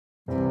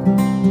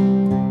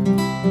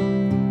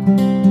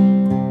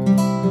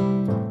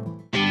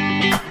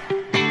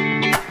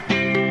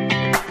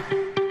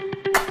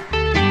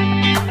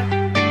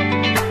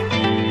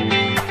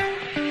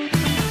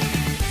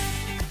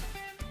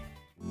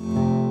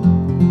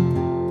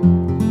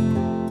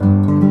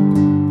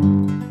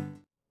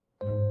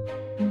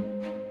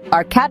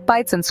Are cat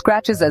bites and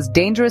scratches as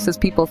dangerous as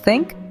people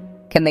think?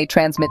 Can they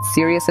transmit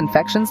serious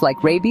infections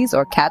like rabies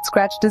or cat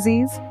scratch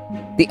disease?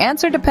 The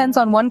answer depends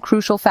on one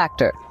crucial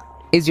factor.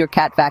 Is your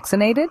cat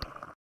vaccinated?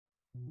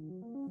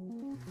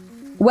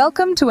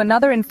 Welcome to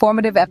another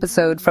informative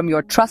episode from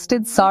your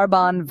trusted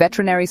Saarbaan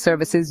Veterinary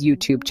Services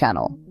YouTube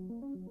channel.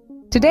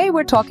 Today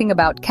we're talking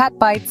about cat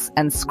bites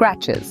and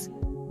scratches,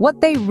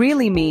 what they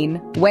really mean,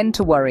 when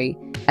to worry,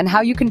 and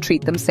how you can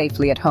treat them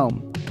safely at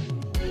home.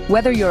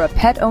 Whether you're a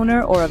pet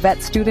owner or a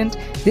vet student,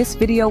 this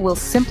video will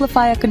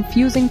simplify a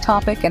confusing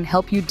topic and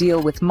help you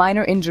deal with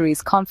minor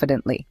injuries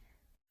confidently.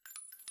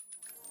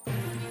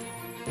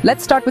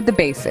 Let's start with the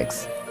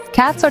basics.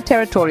 Cats are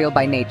territorial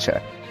by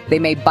nature. They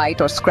may bite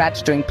or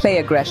scratch during play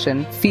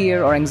aggression,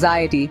 fear or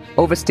anxiety,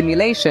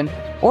 overstimulation,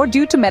 or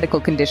due to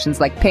medical conditions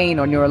like pain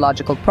or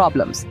neurological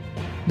problems.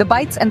 The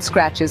bites and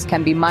scratches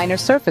can be minor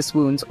surface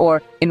wounds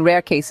or, in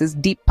rare cases,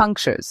 deep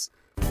punctures.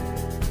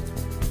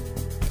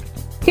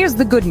 Here's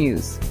the good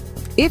news.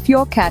 If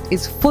your cat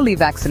is fully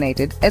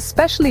vaccinated,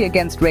 especially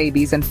against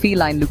rabies and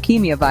feline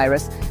leukemia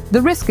virus,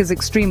 the risk is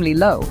extremely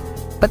low.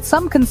 But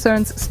some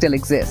concerns still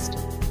exist.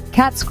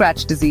 Cat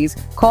scratch disease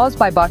caused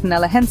by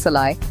Bartonella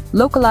henselae,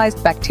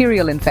 localized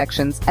bacterial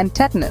infections, and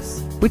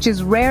tetanus, which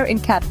is rare in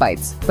cat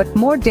bites but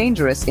more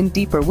dangerous in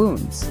deeper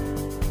wounds.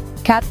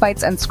 Cat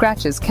bites and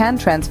scratches can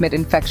transmit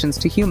infections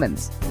to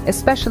humans,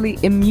 especially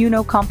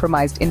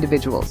immunocompromised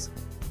individuals.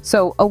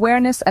 So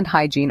awareness and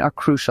hygiene are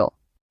crucial.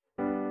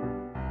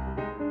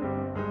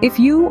 If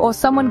you or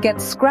someone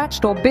gets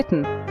scratched or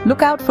bitten,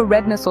 look out for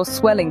redness or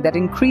swelling that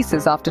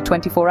increases after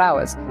 24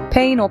 hours,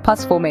 pain or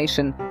pus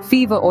formation,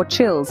 fever or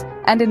chills,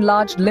 and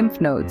enlarged lymph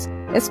nodes,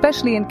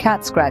 especially in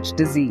cat scratch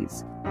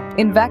disease.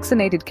 In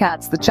vaccinated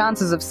cats, the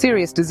chances of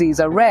serious disease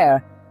are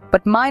rare,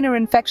 but minor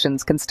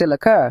infections can still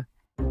occur.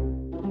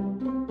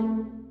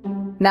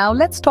 Now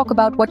let's talk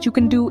about what you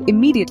can do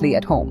immediately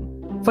at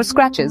home. For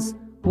scratches,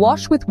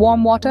 wash with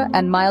warm water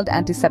and mild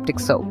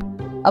antiseptic soap.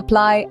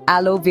 Apply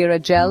aloe vera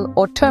gel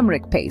or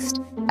turmeric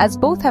paste, as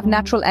both have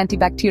natural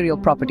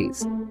antibacterial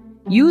properties.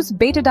 Use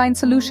betadine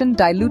solution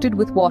diluted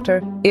with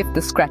water if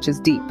the scratch is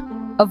deep.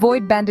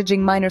 Avoid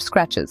bandaging minor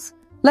scratches.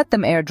 Let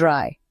them air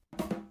dry.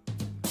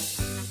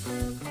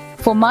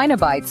 For minor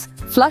bites,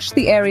 flush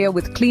the area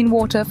with clean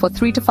water for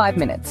 3 to 5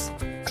 minutes.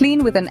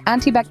 Clean with an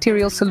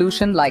antibacterial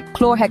solution like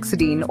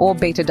chlorhexidine or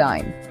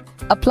betadine.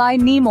 Apply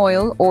neem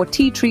oil or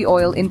tea tree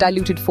oil in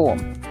diluted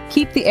form.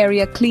 Keep the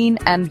area clean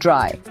and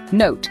dry.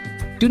 Note: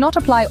 do not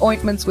apply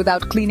ointments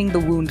without cleaning the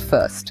wound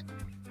first.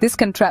 This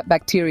can trap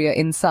bacteria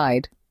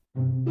inside.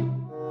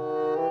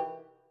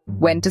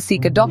 When to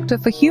seek a doctor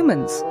for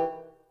humans?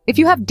 If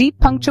you have deep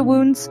puncture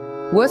wounds,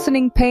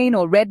 worsening pain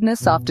or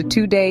redness after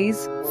 2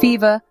 days,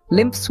 fever,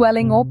 lymph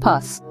swelling or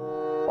pus.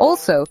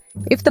 Also,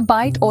 if the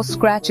bite or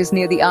scratch is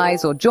near the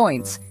eyes or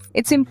joints,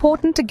 it's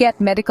important to get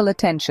medical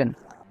attention.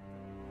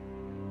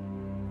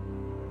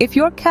 If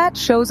your cat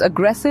shows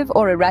aggressive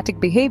or erratic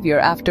behavior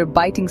after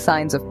biting,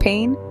 signs of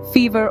pain,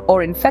 fever,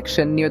 or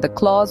infection near the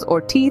claws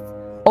or teeth,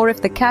 or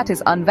if the cat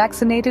is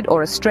unvaccinated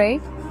or a stray,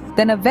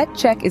 then a vet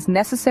check is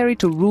necessary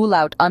to rule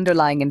out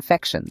underlying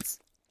infections.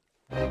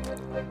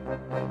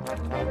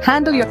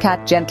 Handle your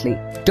cat gently.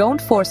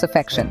 Don't force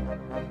affection.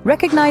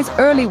 Recognize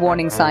early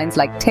warning signs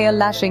like tail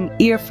lashing,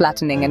 ear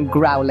flattening, and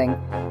growling.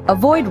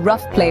 Avoid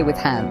rough play with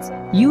hands.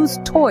 Use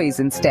toys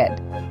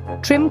instead.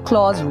 Trim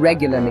claws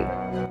regularly.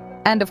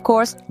 And of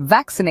course,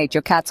 vaccinate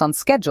your cats on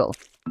schedule.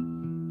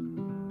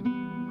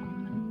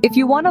 If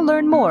you want to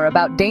learn more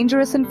about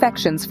dangerous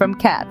infections from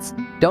cats,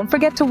 don't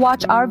forget to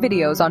watch our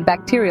videos on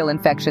bacterial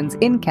infections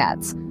in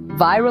cats,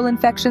 viral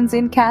infections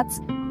in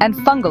cats, and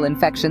fungal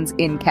infections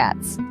in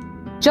cats.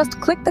 Just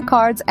click the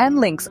cards and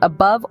links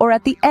above or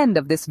at the end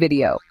of this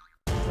video.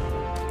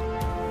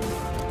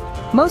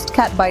 Most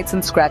cat bites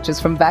and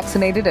scratches from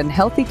vaccinated and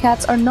healthy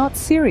cats are not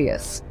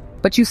serious,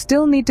 but you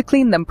still need to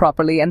clean them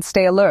properly and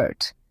stay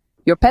alert.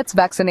 Your pet's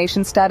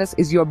vaccination status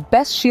is your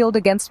best shield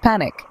against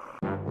panic.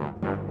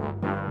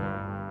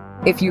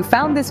 If you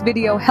found this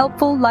video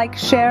helpful, like,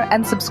 share,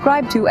 and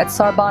subscribe to at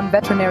Saarbaan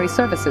Veterinary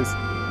Services.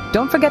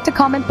 Don't forget to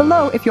comment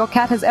below if your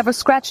cat has ever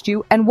scratched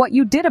you and what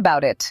you did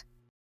about it.